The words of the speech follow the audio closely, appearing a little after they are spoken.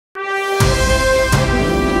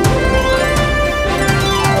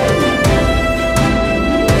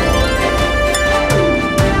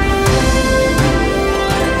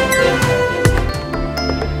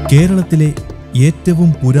കേരളത്തിലെ ഏറ്റവും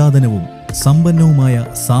പുരാതനവും സമ്പന്നവുമായ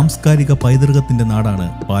സാംസ്കാരിക പൈതൃകത്തിന്റെ നാടാണ്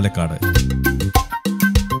പാലക്കാട്.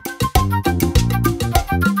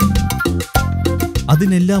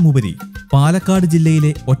 അതിനെല്ലാമുപരി പാലക്കാട്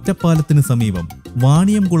ജില്ലയിലെ ഒറ്റപ്പാലത്തിന് സമീപം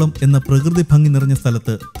വാണിയംകുളം എന്ന പ്രകൃതി ഭംഗി നിറഞ്ഞ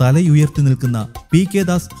സ്ഥലത്ത് തലയുയർത്തി നിൽക്കുന്ന പി കെ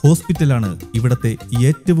ദാസ് ഹോസ്പിറ്റലാണ് ഇവിടത്തെ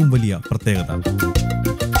ഏറ്റവും വലിയ പ്രത്യേകത.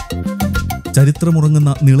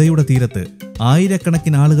 ചരിത്രമുറങ്ങുന്ന നിളയുടെ തീരത്ത്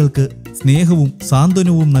ആയിരക്കണക്കിന് ആളുകൾക്ക് സ്നേഹവും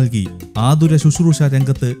സാന്ത്വനവും നൽകി ആതുര ശുശ്രൂഷ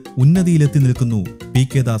രംഗത്ത് ഉന്നതിയിലെത്തി നിൽക്കുന്നു പി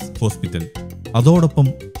കെ ദാസ് ഹോസ്പിറ്റൽ. അതോടൊപ്പം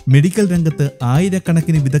മെഡിക്കൽ രംഗത്ത്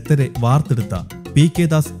ആയിരക്കണക്കിന് വിദഗ്ധരെ വാർത്തെടുത്ത P K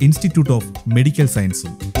Das institute of medical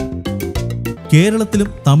സയൻസും. കേരളത്തിലും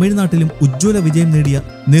തമിഴ്നാട്ടിലും ഉജ്ജ്വല വിജയം നേടിയ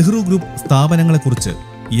നെഹ്റു ഗ്രൂപ്പ് സ്ഥാപനങ്ങളെക്കുറിച്ച്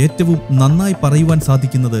ഏറ്റവും നന്നായി പറയുവാൻ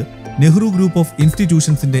സാധിക്കുന്നത് നെഹ്റു ഗ്രൂപ്പ് ഓഫ്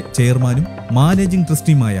ഇൻസ്റ്റിറ്റ്യൂഷൻസിന്റെ ചെയർമാനും മാനേജിംഗ്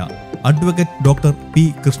ട്രസ്റ്റിയുമായ അഡ്വക്കേറ്റ് ഡോക്ടർ പി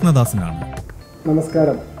കൃഷ്ണദാസനാണ്.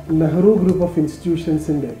 നമസ്കാരം. നെഹ്റു ഗ്രൂപ്പ് ഓഫ്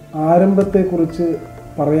ഇൻസ്റ്റിറ്റ്യൂഷൻസിൻ്റെ ആരംഭത്തെക്കുറിച്ച്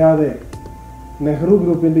പറയാതെ നെഹ്റു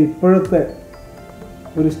ഗ്രൂപ്പിൻ്റെ ഇപ്പോഴത്തെ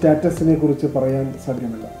ഒരു സ്റ്റാറ്റസിനെ കുറിച്ച് പറയാൻ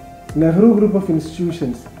സാധ്യമല്ല. നെഹ്റു ഗ്രൂപ്പ് ഓഫ്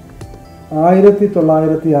ഇൻസ്റ്റിറ്റ്യൂഷൻസ്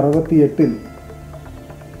 1968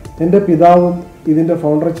 എൻ്റെ പിതാവും ഇതിൻ്റെ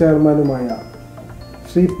ഫൗണ്ടർ ചെയർമാനുമായ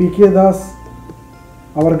ശ്രീ പി കെ ദാസ്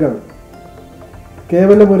അവർകൾ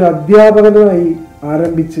കേവലം ഒരു അധ്യാപകനായി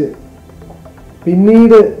ആരംഭിച്ച്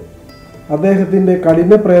പിന്നീട് അദ്ദേഹത്തിൻ്റെ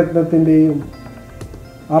കഠിന പ്രയത്നത്തിൻ്റെയും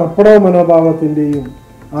അർപ്പണ മനോഭാവത്തിൻ്റെയും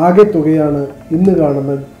ആകെ തുകയാണ് ഇന്ന്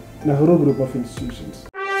കാണുന്ന Nehru group of institutions.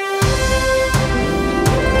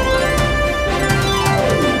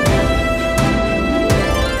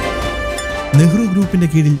 Nehru ഗ്രൂപ്പിന്റെ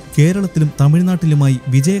കീഴിൽ കേരളത്തിലും തമിഴ്നാട്ടിലുമായി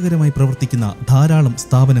വിജയകരമായി പ്രവർത്തിക്കുന്ന ധാരാളം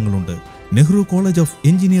സ്ഥാപനങ്ങളുണ്ട്. Nehru college of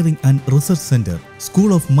engineering and research centre, school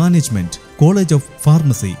of management, college of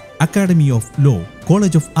pharmacy, academy of law,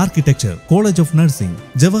 college of architecture, college of nursing,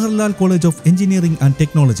 Jawaharlal college of engineering and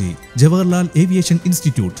technology, Jawaharlal aviation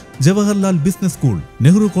institute, Jawaharlal business school,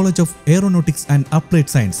 Nehru college of aeronautics and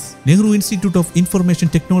applied science, Nehru institute of information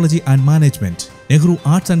technology and management, Nehru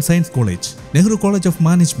arts and science college, Nehru college of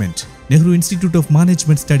management, Nehru institute of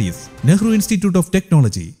management studies, Nehru institute of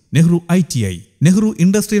technology, Nehru ITI, Nehru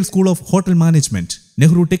industrial school of hotel management,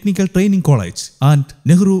 Nehru technical training college and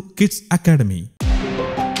Nehru kids academy.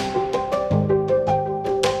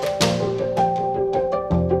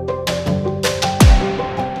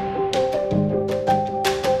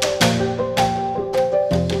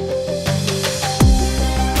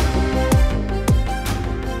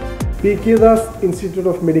 P K Das institute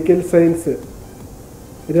of medical science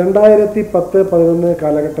 2010-11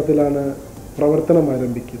 കാലഘട്ടത്തിലാണ് പ്രവർത്തനം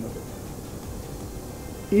ആരംഭിക്കുന്നത്.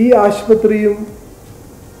 ഈ ആശുപത്രിയും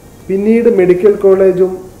പിന്നീട് medical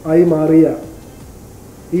കോളേജും ആയി മാറിയ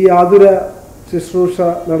ഈ ആതുര ശുശ്രൂഷ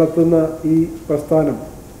നടത്തുന്ന ഈ പ്രസ്ഥാനം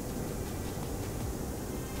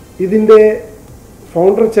ഇതിൻ്റെ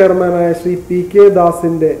ഫൗണ്ടർ ചെയർമാനായ ശ്രീ പി കെ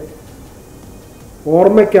ദാസിൻ്റെ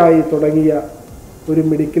ഓർമ്മയ്ക്കായി തുടങ്ങിയ ഒരു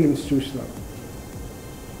മെഡിക്കൽ ഇൻസ്റ്റിറ്റ്യൂഷനാണ്.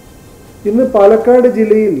 ഇന്ന് പാലക്കാട്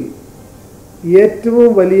ജില്ലയിൽ ഏറ്റവും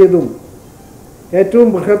വലിയതും ഏറ്റവും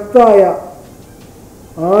ബൃഹത്തായ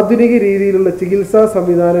ആധുനിക രീതിയിലുള്ള ചികിത്സാ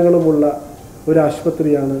സംവിധാനങ്ങളുമുള്ള ഒരു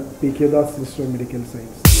ആശുപത്രിയാണ് P K Das institute of medical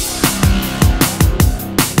science.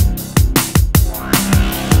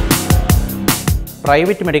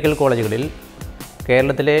 Private medical കോളേജുകളിൽ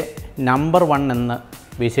കേരളത്തിലെ നമ്പർ 1 എന്ന്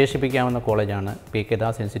വിശേഷിപ്പിക്കാവുന്ന കോളേജാണ് P K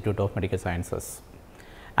Das institute of medical sciences.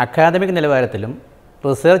 Academic നിലവാരത്തിലും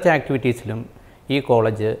research ആക്ടിവിറ്റീസിലും ഈ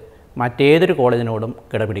കോളേജ് മറ്റേതൊരു കോളേജിനോടും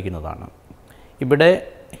കിടപിടിക്കുന്നതാണ്. ഇവിടെ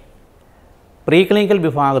പ്രീ ക്ലിനിക്കൽ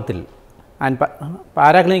വിഭാഗത്തിൽ ആൻഡ്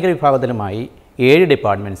പാരാക്ലിനിക്കൽ വിഭാഗത്തിലുമായി 7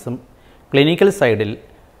 ഡിപ്പാർട്ട്മെൻറ്റ്സും ക്ലിനിക്കൽ സൈഡിൽ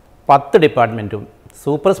 10 ഡിപ്പാർട്ട്മെൻറ്റും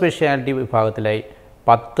സൂപ്പർ സ്പെഷ്യാലിറ്റി വിഭാഗത്തിലായി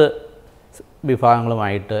 10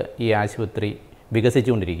 വിഭാഗങ്ങളുമായിട്ട് ഈ ആശുപത്രി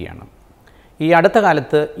വികസിച്ചുകൊണ്ടിരിക്കുകയാണ്. ഈ അടുത്ത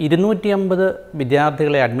കാലത്ത് 250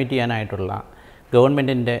 വിദ്യാർത്ഥികളെ അഡ്മിറ്റ് ചെയ്യാനായിട്ടുള്ള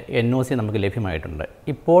ഗവൺമെൻറ്റിൻ്റെ NOC നമുക്ക് ലഭ്യമായിട്ടുണ്ട്.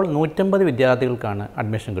 ഇപ്പോൾ 150 വിദ്യാർത്ഥികൾക്കാണ്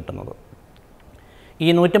അഡ്മിഷൻ കിട്ടുന്നത്. ഈ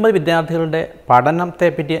 150 വിദ്യാർത്ഥികളുടെ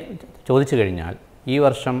പഠനത്തെപ്പറ്റി ചോദിച്ചു കഴിഞ്ഞാൽ ഈ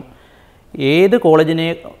വർഷം ഏത്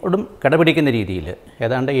കോളേജിനോടും കിടപിടിക്കുന്ന രീതിയിൽ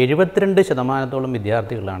ഏതാണ്ട് 72%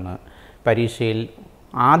 വിദ്യാർത്ഥികളാണ് പരീക്ഷയിൽ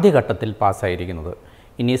ആദ്യഘട്ടത്തിൽ പാസ്സായിരിക്കുന്നത്.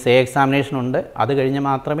 ഇനി സേ എക്സാമിനേഷനുണ്ട്, അത് കഴിഞ്ഞ്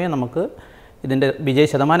മാത്രമേ നമുക്ക് ഇതിൻ്റെ വിജയ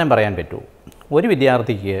ശതമാനം പറയാൻ പറ്റൂ. ഒരു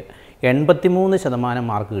വിദ്യാർത്ഥിക്ക് 83%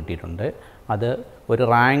 മാർക്ക് കിട്ടിയിട്ടുണ്ട്. അത് ഒരു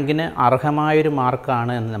റാങ്കിന് അർഹമായൊരു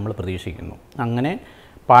മാർക്കാണ് എന്ന് നമ്മൾ പ്രതീക്ഷിക്കുന്നു. അങ്ങനെ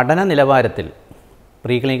പഠന നിലവാരത്തിൽ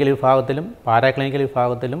പ്രീ ക്ലിനിക്കൽ വിഭാഗത്തിലും പാരാക്ലിനിക്കൽ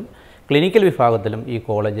വിഭാഗത്തിലും ക്ലിനിക്കൽ വിഭാഗത്തിലും ഈ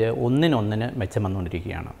കോളേജ് ഒന്നിനൊന്നിന് മെച്ചം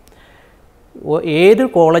വന്നുകൊണ്ടിരിക്കുകയാണ്. ഏത്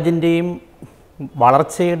കോളേജിൻ്റെയും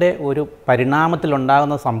വളർച്ചയുടെ ഒരു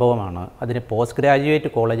പരിണാമത്തിലുണ്ടാകുന്ന സംഭവമാണ് അതിന് പോസ്റ്റ് ഗ്രാജുവേറ്റ്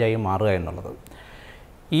കോളേജായി മാറുക എന്നുള്ളത്.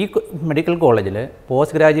 ഈ മെഡിക്കൽ കോളേജിൽ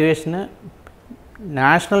പോസ്റ്റ് ഗ്രാജുവേഷന്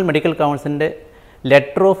നാഷണൽ മെഡിക്കൽ കൗൺസിലിൻ്റെ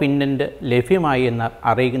ലെറ്റർ ഓഫ് ഇൻറ്റൻറ്റ് ലഭ്യമായി എന്ന്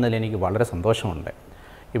അറിയിക്കുന്നതിൽ എനിക്ക് വളരെ സന്തോഷമുണ്ട്.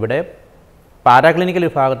 ഇവിടെ പാരാക്ലിനിക്കൽ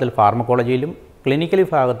വിഭാഗത്തിൽ ഫാർമക്കോളജിയിലും ക്ലിനിക്കൽ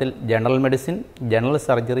വിഭാഗത്തിൽ general medicine, general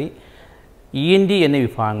surgery, ENT എന്നീ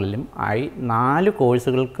വിഭാഗങ്ങളിലും ആയി 4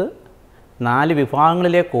 കോഴ്സുകൾക്ക് 4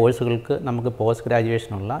 വിഭാഗങ്ങളിലെ കോഴ്സുകൾക്ക് നമുക്ക് പോസ്റ്റ്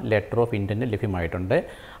ഗ്രാജുവേഷനുള്ള ലെറ്റർ ഓഫ് ഇൻറ്റൻറ്റ് ലഭ്യമായിട്ടുണ്ട്.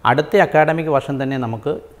 അടുത്ത അക്കാഡമിക് വർഷം തന്നെ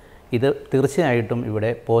നമുക്ക് ഇത് തീർച്ചയായിട്ടും ഇവിടെ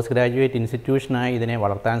പോസ്റ്റ് ഗ്രാജുവേറ്റ് ഇൻസ്റ്റിറ്റ്യൂഷനായി ഇതിനെ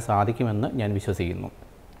വളർത്താൻ സാധിക്കുമെന്ന് ഞാൻ വിശ്വസിക്കുന്നു.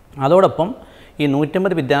 അതോടൊപ്പം ഈ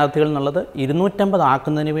 150 വിദ്യാർത്ഥികൾ എന്നുള്ളത് 250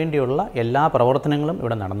 ആക്കുന്നതിന് വേണ്ടിയുള്ള എല്ലാ പ്രവർത്തനങ്ങളും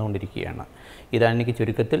ഇവിടെ നടന്നുകൊണ്ടിരിക്കുകയാണ്. ഇതാണ് എനിക്ക്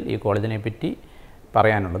ചുരുക്കത്തിൽ ഈ കോളേജിനെ പറ്റി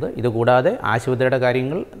പറയാനുള്ളത്. ഇതുകൂടാതെ ആശുപത്രിയുടെ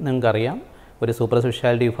കാര്യങ്ങൾ നിങ്ങൾക്കറിയാം. ഒരു സൂപ്പർ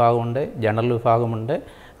സ്പെഷ്യാലിറ്റി വിഭാഗമുണ്ട്, ജനറൽ വിഭാഗമുണ്ട്.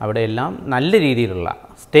 അവിടെയെല്ലാം നല്ല രീതിയിലുള്ള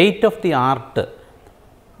സ്റ്റേറ്റ് ഓഫ് ദി ആർട്ട്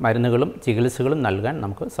മരുന്നുകളും ചികിത്സകളും നൽകാൻ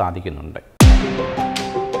നമുക്ക് സാധിക്കുന്നുണ്ട്.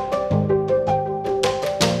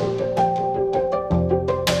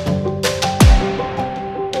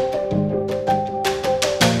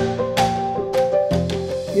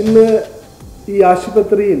 ഇന്ന് ഈ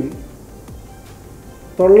ആശുപത്രിയിൽ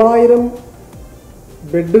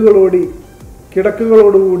 900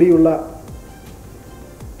 കിടക്കുകളോടുകൂടിയുള്ള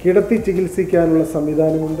ചികിത്സിക്കാനുള്ള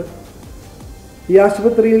സംവിധാനമുണ്ട്. ഈ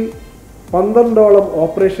ആശുപത്രിയിൽ 12ഓളം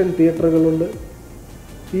ഓപ്പറേഷൻ തിയേറ്ററുകളുണ്ട്.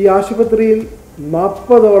 ഈ ആശുപത്രിയിൽ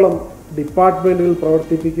 40ഓളം ഡിപ്പാർട്ട്മെൻറ്റുകൾ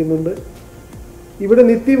പ്രവർത്തിപ്പിക്കുന്നുണ്ട്. ഇവിടെ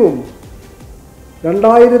നിത്യവും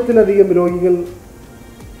 2000-ലധികം രോഗികൾ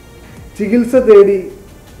ചികിത്സ തേടി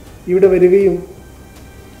ഇവിടെ വരികയും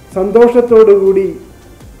സന്തോഷത്തോടുകൂടി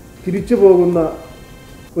തിരിച്ചു പോകുന്ന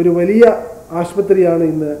ഒരു വലിയ ആശുപത്രിയാണ്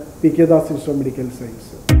ഇന്ന് PK Das institute of medical science.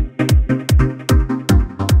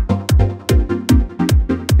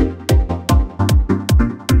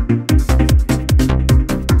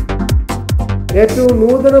 ഏറ്റവും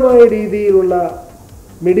നൂതനമായ രീതിയിലുള്ള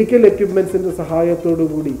മെഡിക്കൽ എക്യുപ്മെൻസിൻ്റെ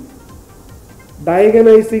സഹായത്തോടുകൂടി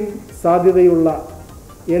ഡയഗ്നൈസിംഗ് സാധ്യതയുള്ള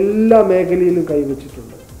എല്ലാ മേഖലയിലും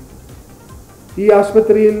കൈവച്ചിട്ടുണ്ട്. ഈ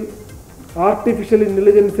ആശുപത്രിയിൽ ആർട്ടിഫിഷ്യൽ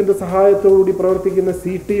ഇൻ്റലിജൻസിൻ്റെ സഹായത്തോടുകൂടി പ്രവർത്തിക്കുന്ന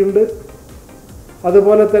CT ഉണ്ട്.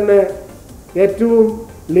 അതുപോലെ തന്നെ ഏറ്റവും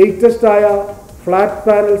ലേറ്റസ്റ്റായ ഫ്ലാറ്റ്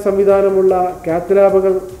പാനൽ സംവിധാനമുള്ള കാത്ത്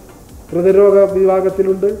ലാബുകൾ ഹൃദയരോഗ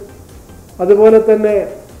വിഭാഗത്തിലുണ്ട്. അതുപോലെ തന്നെ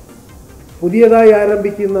പുതിയതായി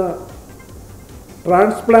ആരംഭിക്കുന്ന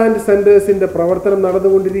ട്രാൻസ്പ്ലാന്റ് സെൻറ്റേഴ്സിൻ്റെ പ്രവർത്തനം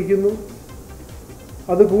നടന്നുകൊണ്ടിരിക്കുന്നു.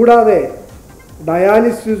 അതുകൂടാതെ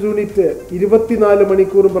ഡയാലിസിസ് യൂണിറ്റ് 24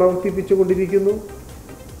 മണിക്കൂറും പ്രവർത്തിപ്പിച്ചുകൊണ്ടിരിക്കുന്നു.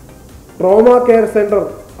 Trauma care centre,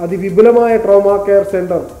 അതിവിപുലമായ trauma care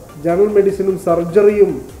centre, general മെഡിസിനും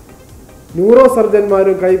സർജറിയും neuro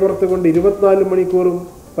സർജന്മാരും കൈകോർത്തുകൊണ്ട് 24 മണിക്കൂറും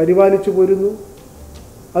പരിപാലിച്ചു പോരുന്നു.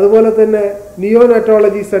 അതുപോലെ തന്നെ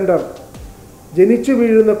നിയോനാറ്റോളജി സെൻറ്റർ, ജനിച്ചു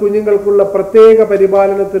വീഴുന്ന കുഞ്ഞുങ്ങൾക്കുള്ള പ്രത്യേക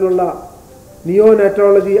പരിപാലനത്തിനുള്ള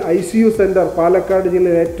നിയോനാറ്റോളജി ICU സെൻറ്റർ പാലക്കാട്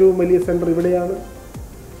ജില്ലയിലെ ഏറ്റവും വലിയ സെൻറ്റർ ഇവിടെയാണ്.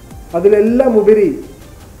 അതിലെല്ലാം ഉപരി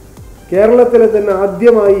കേരളത്തിലെ തന്നെ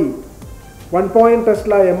ആദ്യമായി 1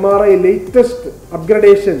 ടെസ്ല MRI ലേറ്റസ്റ്റ്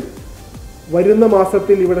അപ്ഗ്രഡേഷൻ വരുന്ന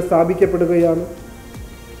മാസത്തിൽ ഇവിടെ സ്ഥാപിക്കപ്പെടുകയാണ്.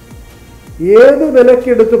 ഏത്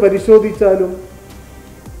നിലയ്ക്കെടുത്ത് പരിശോധിച്ചാലും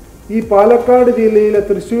ഈ പാലക്കാട് ജില്ലയിലെ,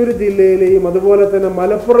 തൃശ്ശൂർ ജില്ലയിലെയും അതുപോലെ തന്നെ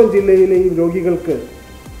മലപ്പുറം ജില്ലയിലെയും രോഗികൾക്ക്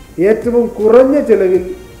ഏറ്റവും കുറഞ്ഞ ചെലവിൽ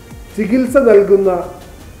ചികിത്സ നൽകുന്ന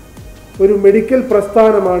ഒരു മെഡിക്കൽ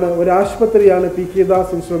പ്രസ്ഥാനമാണ്, ഒരു ആശുപത്രിയാണ് PK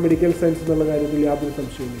Das institute of medical science എന്നുള്ള കാര്യത്തിൽ യാതൊരു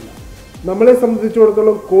സംശയവുമില്ല. നമ്മളെ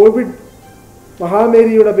സംബന്ധിച്ചിടത്തോളം കോവിഡ്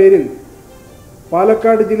മഹാമാരിയുടെ പേരിൽ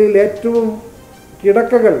പാലക്കാട് ജില്ലയിൽ ഏറ്റവും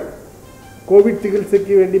കിടക്കകൾ കോവിഡ്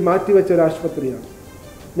ചികിത്സയ്ക്ക് വേണ്ടി മാറ്റിവെച്ച ഒരു ആശുപത്രിയാണ്.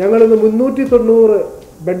 ഞങ്ങളിന്ന് 390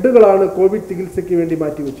 ബെഡുകളാണ് കോവിഡ് ചികിത്സയ്ക്ക് വേണ്ടി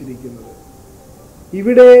മാറ്റിവെച്ചിരിക്കുന്നത്.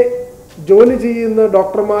 ഇവിടെ ജോലി ചെയ്യുന്ന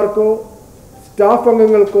ഡോക്ടർമാർക്കോ സ്റ്റാഫ്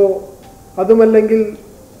അംഗങ്ങൾക്കോ അതുമല്ലെങ്കിൽ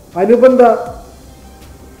അനുബന്ധ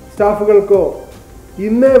സ്റ്റാഫുകൾക്കോ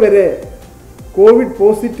ഇന്നേ വരെ കോവിഡ്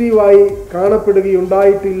പോസിറ്റീവായി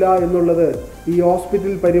കാണപ്പെടുകയുണ്ടായിട്ടില്ല എന്നുള്ളത് ഈ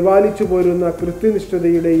ഹോസ്പിറ്റൽ പരിപാലിച്ചു പോരുന്ന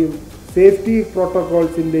കൃത്യനിഷ്ഠതയുടെയും സേഫ്റ്റി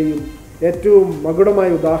പ്രോട്ടോകോൾസിൻ്റെയും ഏറ്റവും മകുടമായ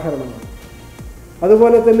ഉദാഹരണമാണ്.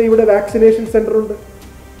 അതുപോലെ തന്നെ ഇവിടെ വാക്സിനേഷൻ സെൻ്ററുണ്ട്.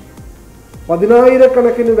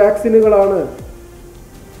 10,000-കണക്കിന് വാക്സിനുകളാണ്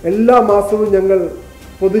എല്ലാ മാസവും ഞങ്ങൾ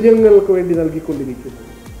പൊതുജനങ്ങൾക്ക് വേണ്ടി നൽകിക്കൊണ്ടിരിക്കുന്നത്.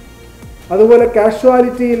 അതുപോലെ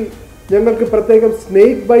കാഷ്വാലിറ്റിയിൽ ഞങ്ങൾക്ക് പ്രത്യേകം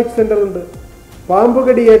സ്നേക്ക് ബൈറ്റ് സെൻ്റർ ഉണ്ട്. പാമ്പ്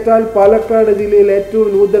കടിയേറ്റാൽ പാലക്കാട് ജില്ലയിൽ ഏറ്റവും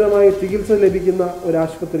നൂതനമായ ചികിത്സ ലഭിക്കുന്ന ഒരു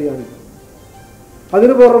ആശുപത്രിയാണിത്.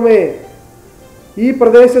 അതിനു പുറമെ ഈ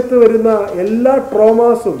പ്രദേശത്ത് വരുന്ന എല്ലാ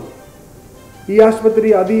ട്രോമാസും ഈ ആശുപത്രി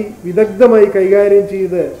അതിവിദഗ്ധമായി കൈകാര്യം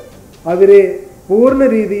ചെയ്ത് അവരെ പൂർണ്ണ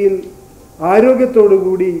രീതിയിൽ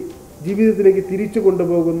ആരോഗ്യത്തോടുകൂടി ജീവിതത്തിലേക്ക് തിരിച്ചു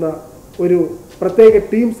കൊണ്ടുപോകുന്ന ഒരു പ്രത്യേക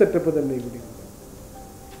ടീം സെറ്റപ്പ് തന്നെ ഇവിടെ.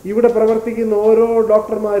 ഇവിടെ പ്രവർത്തിക്കുന്ന ഓരോ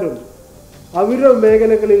ഡോക്ടർമാരും അവരുടെ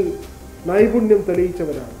മേഖലകളിൽ നൈപുണ്യം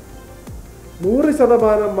തെളിയിച്ചവരാണ്.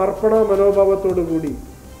 100% അർപ്പണ മനോഭാവത്തോടുകൂടി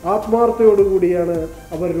ആത്മാർത്ഥയോടുകൂടിയാണ്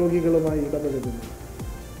അവർ രോഗികളുമായി ഇടപഴകുന്നത്.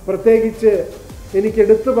 പ്രത്യേകിച്ച് എനിക്ക്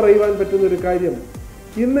എടുത്തു പറയുവാൻ പറ്റുന്നൊരു കാര്യം,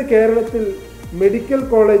 ഇന്ന് കേരളത്തിൽ മെഡിക്കൽ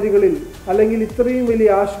കോളേജുകളിൽ അല്ലെങ്കിൽ ഇത്രയും വലിയ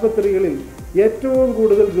ആശുപത്രികളിൽ ഏറ്റവും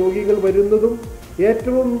കൂടുതൽ രോഗികൾ വരുന്നതും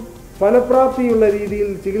ഏറ്റവും ഫലപ്രാപ്തിയുള്ള രീതിയിൽ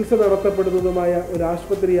ചികിത്സ നടത്തപ്പെടുന്നതുമായ ഒരു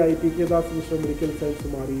ആശുപത്രിയായി P K Das mission medical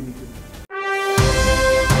science മാറിയിരിക്കുന്നു.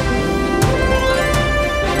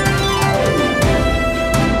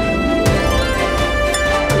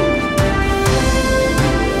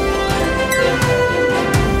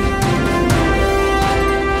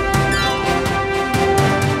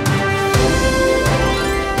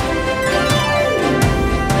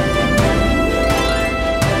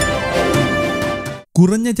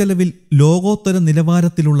 കുറഞ്ഞ ചെലവിൽ ലോകോത്തര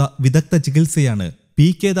നിലവാരത്തിലുള്ള വിദഗ്ധ ചികിത്സയാണ് പി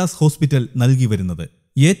കെ ദാസ് ഹോസ്പിറ്റൽ നൽകി വരുന്നത്.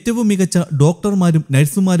 ഏറ്റവും മികച്ച ഡോക്ടർമാരും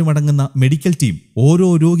നഴ്സുമാരും അടങ്ങുന്ന മെഡിക്കൽ ടീം ഓരോ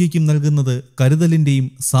രോഗിക്കും നൽകുന്നത് കരുതലിന്റെയും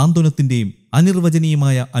സാന്ത്വനത്തിന്റെയും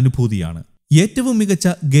അനിർവചനീയമായ അനുഭൂതിയാണ്. ഏറ്റവും മികച്ച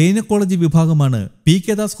ഗൈനക്കോളജി വിഭാഗമാണ് പി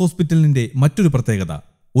കെ ദാസ് ഹോസ്പിറ്റലിന്റെ മറ്റൊരു പ്രത്യേകത.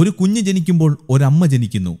 ഒരു കുഞ്ഞ് ജനിക്കുമ്പോൾ ഒരമ്മ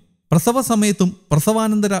ജനിക്കുന്നു. പ്രസവ സമയത്തും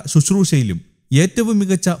പ്രസവാനന്തര ശുശ്രൂഷയിലും ഏറ്റവും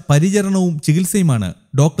മികച്ച പരിചരണവും ചികിത്സയുമാണ്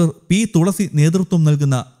ഡോക്ടർ പി തുളസി നേതൃത്വം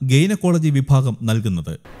നൽകുന്ന ഗൈനക്കോളജി വിഭാഗം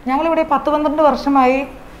നൽകുന്നത്. ഞങ്ങളിവിടെ 10-12 വർഷമായി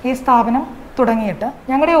ഈ സ്ഥാപനം തുടങ്ങിയിട്ട്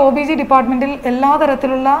ഞങ്ങളുടെ OBG ഡിപ്പാർട്ട്മെൻറ്റിൽ എല്ലാ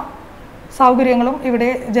തരത്തിലുള്ള സൗകര്യങ്ങളും ഇവിടെ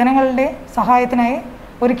ജനങ്ങളുടെ സഹായത്തിനായി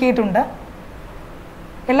ഒരുക്കിയിട്ടുണ്ട്.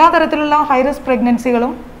 എല്ലാ തരത്തിലുള്ള ഹൈ റിസ്ക്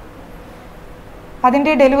പ്രഗ്നൻസികളും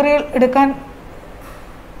അതിൻ്റെ ഡെലിവറി എടുക്കാൻ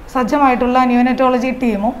സജ്ജമായിട്ടുള്ള ന്യൂനറ്റോളജി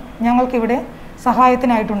ടീമും ഞങ്ങൾക്കിവിടെ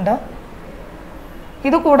സഹായത്തിനായിട്ടുണ്ട്.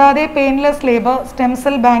 ഇതുകൂടാതെ painless labour, stem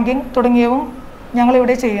cell banking തുടങ്ങിയവും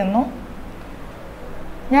ഞങ്ങളിവിടെ ചെയ്യുന്നു.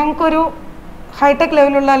 ഞങ്ങൾക്കൊരു ഹൈടെക്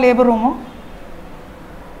ലെവലുള്ള ലേബർ റൂമും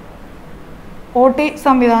OT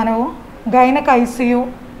സംവിധാനവും gynaec ICU,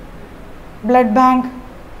 blood bank,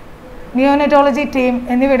 നിയോനറ്റോളജി team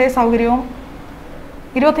എന്നിവയുടെ സൗകര്യവും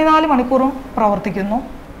 24 മണിക്കൂറും പ്രവർത്തിക്കുന്നു.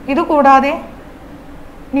 ഇതുകൂടാതെ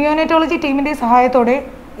നിയോനറ്റോളജി ടീമിൻ്റെ സഹായത്തോടെ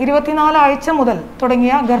 24 ആഴ്ച മുതൽ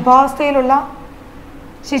തുടങ്ങിയ ഗർഭാവസ്ഥയിലുള്ള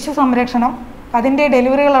ശിശു സംരക്ഷണം അതിൻ്റെ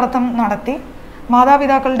ഡെലിവറികളടക്കം നടത്തി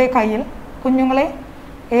മാതാപിതാക്കളുടെ കയ്യിൽ കുഞ്ഞുങ്ങളെ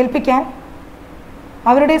ഏൽപ്പിക്കാൻ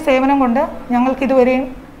അവരുടെ സേവനം കൊണ്ട് ഞങ്ങൾക്കിതുവരെയും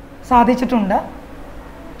സാധിച്ചിട്ടുണ്ട്.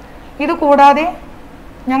 ഇതുകൂടാതെ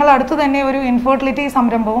ഞങ്ങൾ അടുത്തു തന്നെ ഒരു ഇൻഫെർട്ടിലിറ്റി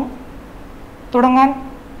സംരംഭവും തുടങ്ങാൻ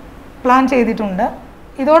പ്ലാൻ ചെയ്തിട്ടുണ്ട്.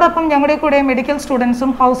 ഇതോടൊപ്പം ഞങ്ങളുടെ കൂടെ മെഡിക്കൽ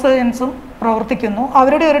സ്റ്റുഡൻസും ഹൗസ് സർജൻസും പ്രവർത്തിക്കുന്നു.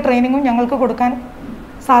 അവരുടെ ഒരു ട്രെയിനിങ്ങും ഞങ്ങൾക്ക് കൊടുക്കാൻ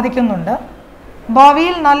സാധിക്കുന്നുണ്ട്.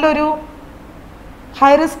 ഭാവിയിൽ നല്ലൊരു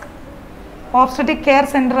ഹൈ റിസ്ക് ഓബ്സ്റ്ററ്റിക് കെയർ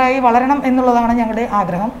സെൻ്ററായി വളരണം എന്നുള്ളതാണ് ഞങ്ങളുടെ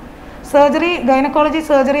ആഗ്രഹം. സർജറി, ഗൈനക്കോളജി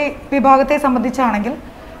സർജറി വിഭാഗത്തെ സംബന്ധിച്ചാണെങ്കിൽ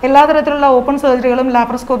എല്ലാ തരത്തിലുള്ള ഓപ്പൺ സർജറികളും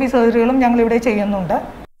ലാപ്രോസ്കോപ്പി സർജറികളും ഞങ്ങളിവിടെ ചെയ്യുന്നുണ്ട്.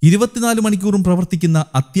 24 മണിക്കൂറും പ്രവർത്തിക്കുന്ന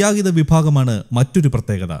അത്യാഹിത വിഭാഗമാണ് മറ്റൊരു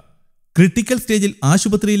പ്രത്യേകത. ക്രിട്ടിക്കൽ സ്റ്റേജിൽ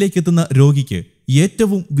ആശുപത്രിയിലേക്ക് എത്തുന്ന രോഗിക്ക്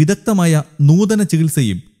ഏറ്റവും വിദഗ്ധമായ നൂതന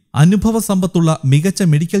ചികിത്സയും അനുഭവ സമ്പത്തുള്ള മികച്ച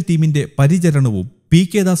മെഡിക്കൽ ടീമിന്റെ പരിചരണവും പി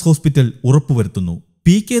കെ ദാസ് ഹോസ്പിറ്റൽ ഉറപ്പുവരുത്തുന്നു.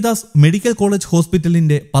 P K Das medical college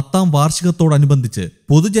ഹോസ്പിറ്റലിന്റെ 10ാം വാർഷികത്തോടനുബന്ധിച്ച്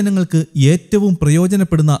പൊതുജനങ്ങൾക്ക് ഏറ്റവും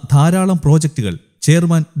പ്രയോജനപ്പെടുന്ന ധാരാളം പ്രോജക്റ്റുകൾ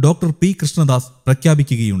ചെയർമാൻ ഡോക്ടർ പി കൃഷ്ണദാസ്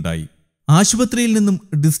പ്രഖ്യാപിക്കുകയുണ്ടായി. ആശുപത്രിയിൽ നിന്നും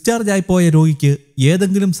ഡിസ്ചാർജ് ആയി പോയ രോഗിക്ക്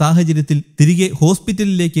ഏതെങ്കിലും സാഹചര്യത്തിൽ തിരികെ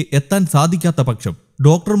ഹോസ്പിറ്റലിലേക്ക് എത്താൻ സാധിക്കാത്ത പക്ഷം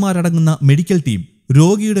ഡോക്ടർമാരടങ്ങുന്ന മെഡിക്കൽ ടീം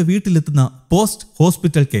രോഗിയുടെ വീട്ടിലെത്തുന്ന പോസ്റ്റ്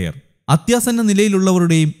ഹോസ്പിറ്റൽ കെയർ, അത്യാസന്ന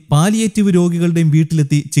നിലയിലുള്ളവരുടെയും പാലിയേറ്റീവ് രോഗികളുടെയും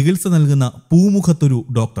വീട്ടിലെത്തി ചികിത്സ നൽകുന്ന പൂമുഖത്തൊരു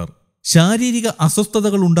ഡോക്ടർ, ശാരീരിക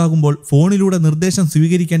അസ്വസ്ഥതകൾ ഉണ്ടാകുമ്പോൾ ഫോണിലൂടെ നിർദ്ദേശം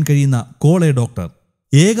സ്വീകരിക്കാൻ കഴിയുന്ന കോളേ ഡോക്ടർ,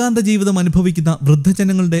 ഏകാന്ത ജീവിതം അനുഭവിക്കുന്ന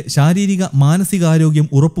വൃദ്ധജനങ്ങളുടെ ശാരീരിക മാനസികാരോഗ്യം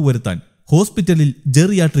ഉറപ്പുവരുത്താൻ ഹോസ്പിറ്റലിൽ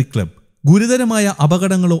ജെറിയാട്രിക് ക്ലബ്, ഗുരുതരമായ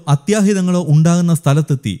അപകടങ്ങളോ അത്യാഹിതങ്ങളോ ഉണ്ടാകുന്ന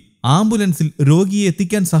സ്ഥലത്തെത്തി ആംബുലൻസിൽ രോഗിയെ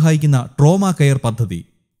എത്തിക്കാൻ സഹായിക്കുന്ന ട്രോമ കെയർ പദ്ധതി,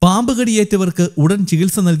 പാമ്പ് കടിയേറ്റവർക്ക് ഉടൻ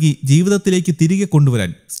ചികിത്സ നൽകി ജീവിതത്തിലേക്ക് തിരികെ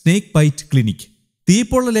കൊണ്ടുവരാൻ സ്നേക്ക് ബൈറ്റ് ക്ലിനിക്,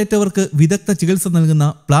 തീപ്പൊള്ളലേറ്റവർക്ക് വിദഗ്ധ ചികിത്സ നൽകുന്ന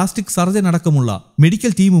പ്ലാസ്റ്റിക് സർജൻ അടക്കമുള്ള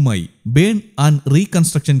മെഡിക്കൽ ടീമുമായി ബേൺ ആൻഡ്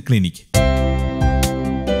റീകൺസ്ട്രക്ഷൻ ക്ലിനിക്.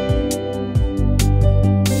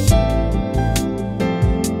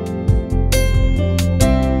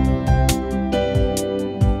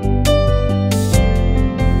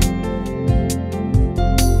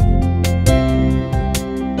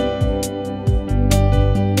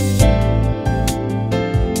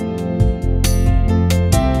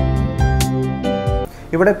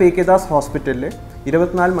 ഇവിടെ പി കെ ദാസ് ഹോസ്പിറ്റലിൽ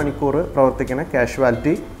 24 മണിക്കൂർ പ്രവർത്തിക്കുന്ന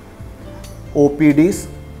casualty, OPDs,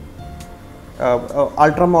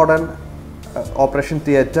 ultra modern operation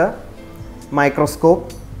theatre, microscope,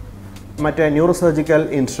 മറ്റേ ന്യൂറോ സർജിക്കൽ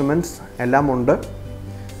ഇൻസ്ട്രുമെൻറ്റ്സ് എല്ലാം ഉണ്ട്.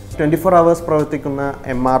 24 hours പ്രവർത്തിക്കുന്ന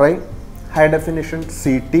MRI, ഹൈ ഡെഫിനിഷൻ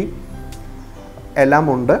CT എല്ലാം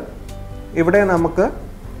ഉണ്ട്. ഇവിടെ നമുക്ക്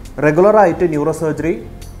റെഗുലറായിട്ട് ന്യൂറോ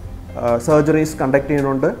സർജറീസ് കണ്ടക്ട്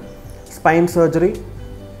ചെയ്യുന്നുണ്ട്. Spine surgery,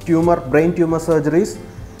 brain tumour surgeries,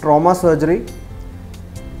 trauma surgery,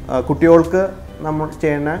 കുട്ടികൾക്ക് നമ്മൾ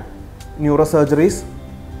ചെയ്യുന്ന ന്യൂറോ സർജറീസ്,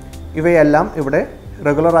 ഇവയെല്ലാം ഇവിടെ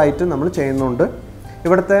റെഗുലറായിട്ട് നമ്മൾ ചെയ്യുന്നുണ്ട്.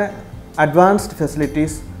 ഇവിടുത്തെ അഡ്വാൻസ്ഡ്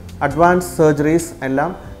ഫെസിലിറ്റീസ്, അഡ്വാൻസ്ഡ് സർജറീസ്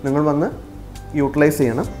എല്ലാം നിങ്ങൾ വന്ന് യൂട്ടിലൈസ്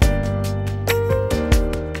ചെയ്യണം.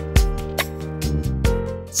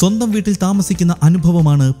 സ്വന്തം വീട്ടിൽ താമസിക്കുന്ന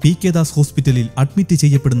അനുഭവമാണ് PK ദാസ് ഹോസ്പിറ്റലിൽ അഡ്മിറ്റ്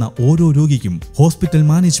ചെയ്യപ്പെടുന്ന ഓരോ രോഗിക്കും ഹോസ്പിറ്റൽ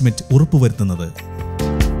മാനേജ്മെന്റ് ഉറപ്പുവരുത്തുന്നത്.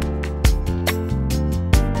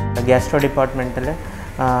 ഗ്യാസ്ട്രോ ഡിപ്പാർട്ട്മെൻറ്റിൽ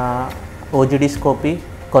OGD സ്കോപ്പി,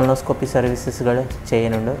 കൊളോണോസ്കോപ്പി സർവീസസുകൾ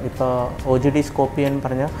ചെയ്യുന്നുണ്ട്. ഇപ്പോൾ OGD സ്കോപ്പി എന്ന്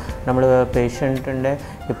പറഞ്ഞാൽ നമ്മൾ പേഷ്യൻറ്റിൻ്റെ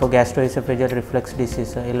ഇപ്പോൾ ഗ്യാസ്ട്രോഇസോഫേജിയൽ റിഫ്ലക്സ്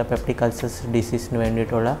ഡിസീസ് ഇല്ല പെപ്റ്റിക് അൾസേഴ്സ് ഡിസീസിന്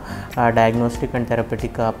വേണ്ടിയിട്ടുള്ള ഡയഗ്നോസ്റ്റിക് ആൻഡ്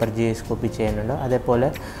തെറപ്പറ്റിക് അപ്പർ GI സ്കോപ്പി ചെയ്യുന്നുണ്ട്. അതേപോലെ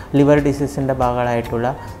ലിവർ ഡിസീസിൻ്റെ ഭാഗമായിട്ടുള്ള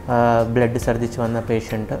ബ്ലഡ് ഛർദ്ദിച്ച് വന്ന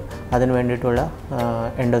പേഷ്യൻറ്റ് അതിന് വേണ്ടിയിട്ടുള്ള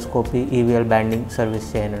എൻഡോസ്കോപ്പി EVL ബാൻഡിങ് സർവീസ്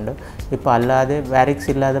ചെയ്യുന്നുണ്ട്. ഇപ്പോൾ അല്ലാതെ വാരിക്സ്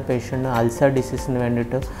ഇല്ലാതെ പേഷ്യൻറ്റിന് അൾസർ ഡിസീസിന്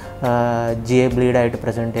വേണ്ടിയിട്ട് GI ബ്ലീഡായിട്ട്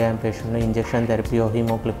പ്രസൻറ്റ് ചെയ്യാൻ പേഷ്യൻറ്റിന് ഇഞ്ചക്ഷൻ തെറപ്പിയോ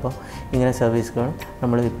ഹീമോക്ലിപ്പോ ഇങ്ങനെ സർവീസുകൾ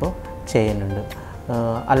നമ്മളിപ്പോൾ ചെയ്യുന്നുണ്ട്.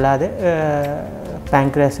 അല്ലാതെ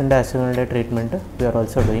പാൻക്രിയാസിൻ്റെ അസുഖങ്ങളുടെ treatment V are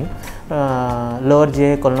also doing. Lower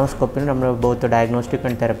GI കൊളോണോസ്കോപ്പിന് നമ്മൾ both diagnostic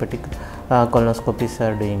and തെറപ്പറ്റിക് കൊളോണോസ്കോപ്പീസ്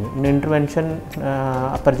are doing. Intervention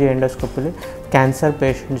upper GI എൻഡോസ്കോപ്പിൽ cancer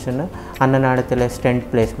പേഷ്യൻസിന് അന്നനാളത്തിലെ stent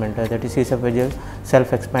placement, that is esophageal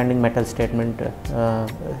self expanding metal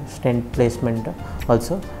stent placement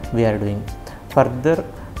also we are doing. Further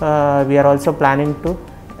we are also planning to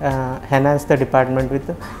enhance the department with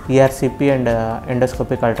ERCP and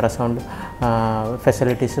endoscopic ultrasound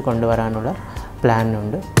facilities കൊണ്ടുവരാനുള്ള plan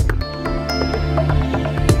ഉണ്ട്.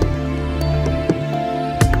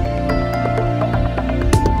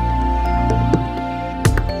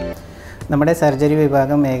 നമ്മുടെ surgery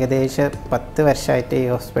വിഭാഗം ഏകദേശം 10 വർഷമായിട്ട് ഈ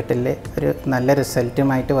ഹോസ്പിറ്റലിൽ ഒരു നല്ല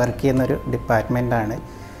റിസൾട്ടുമായിട്ട് വർക്ക് ചെയ്യുന്നൊരു ഡിപ്പാർട്ട്മെൻറ്റാണ്.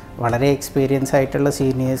 വളരെ എക്സ്പീരിയൻസ് ആയിട്ടുള്ള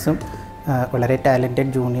സീനിയേഴ്സും വളരെ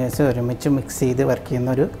ടാലൻറ്റഡ് ജൂനിയേഴ്സും ഒരുമിച്ച് മിക്സ് ചെയ്ത് വർക്ക്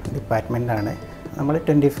ചെയ്യുന്നൊരു ഡിപ്പാർട്ട്മെൻറ്റാണ്. നമ്മൾ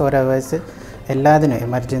 24 hours എല്ലാത്തിനും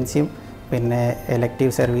എമർജൻസിയും പിന്നെ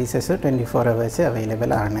എലക്റ്റീവ് സർവീസസ് 24 hours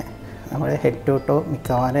അവൈലബിൾ ആണ്. നമ്മൾ ഹെഡ് ടു ടോ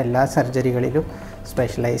മിക്കവാറും എല്ലാ സർജറികളിലും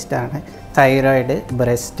സ്പെഷ്യലൈസ്ഡ് ആണ്. തൈറോയിഡ്,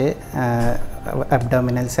 ബ്രസ്റ്റ്,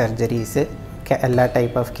 അബ്ഡോമിനൽ സർജറീസ്, എല്ലാ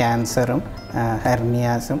ടൈപ്പ് ഓഫ് ക്യാൻസറും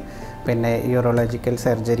ഹെർണിയാസും പിന്നെ urological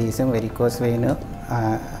സർജറീസും varicose വെയിനും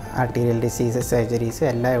arterial diseases surgeries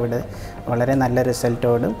എല്ലാം ഇവിടെ വളരെ നല്ല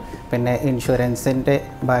റിസൾട്ടോടും പിന്നെ ഇൻഷുറൻസിൻ്റെ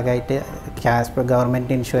ഭാഗമായിട്ട്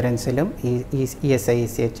ഗവൺമെൻറ് ഇൻഷുറൻസിലും ESI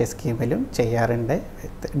ECHS സ്കീമിലും ചെയ്യാറുണ്ട്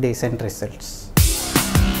വിത്ത് ഡീസൻറ്റ് റിസൾട്ട്സ്.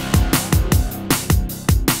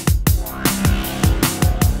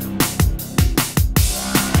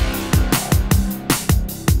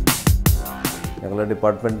 ഞങ്ങളുടെ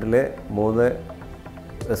ഡിപ്പാർട്ട്മെൻറ്റിലെ 3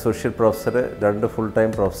 associate professor, 2 full time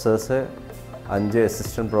professors, 5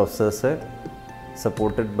 assistant professors,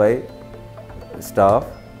 supported by staff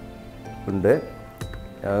ഉണ്ട്.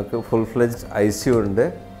 ഞങ്ങൾക്ക് ഫുൾ ഫ്ലെഡ്ജ്ഡ് ICU ഉണ്ട്,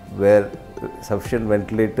 വേർ സഫിഷ്യൻറ്റ്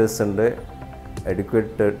വെൻറ്റിലേറ്റേഴ്സ് ഉണ്ട്,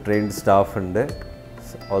 adequate trained staff ഉണ്ട്.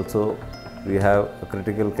 Also we have a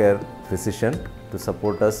critical care physician to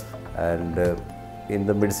support us, and in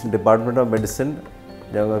the medicine department of medicine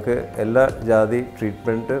ഞങ്ങൾക്ക് എല്ലാ ജാതി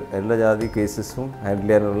treatment, എല്ലാ ജാതി കേസസും ഹാൻഡിൽ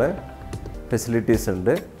ചെയ്യാനുള്ള ഫെസിലിറ്റീസ്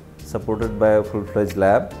ഉണ്ട്. Supported by A full fledge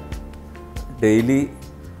lab. Daily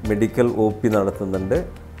medical OP നടത്തുന്നുണ്ട്.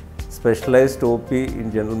 Specialised OP in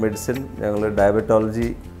general medicine ഞങ്ങൾ diabetology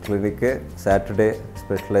clinic, Saturday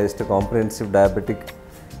specialised comprehensive diabetic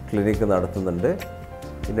clinic നടത്തുന്നുണ്ട്.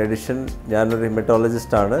 ഇൻ അഡീഷൻ ഞാനൊരു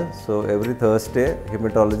ഹിമറ്റോളജിസ്റ്റാണ്, so every Thursday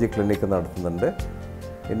haematology clinic നടത്തുന്നുണ്ട്.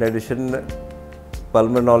 In addition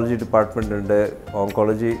pulmonology department ഉണ്ട്,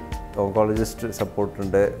 oncologist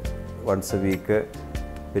സപ്പോർട്ടുണ്ട് once A week.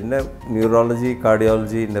 പിന്നെ neurology,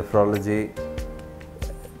 cardiology, nephrology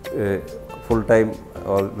full time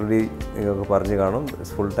already നിങ്ങൾക്ക് പറഞ്ഞു കാണും.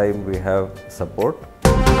 Full time we have support.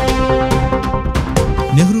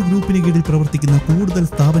 Nehru ഗ്രൂപ്പിന് കീഴിൽ പ്രവർത്തിക്കുന്ന കൂടുതൽ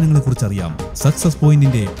സ്ഥാപനങ്ങളെക്കുറിച്ച് അറിയാം സക്സസ്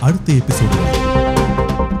പോയിന്റിന്റെ അടുത്ത എപ്പിസോഡിൽ.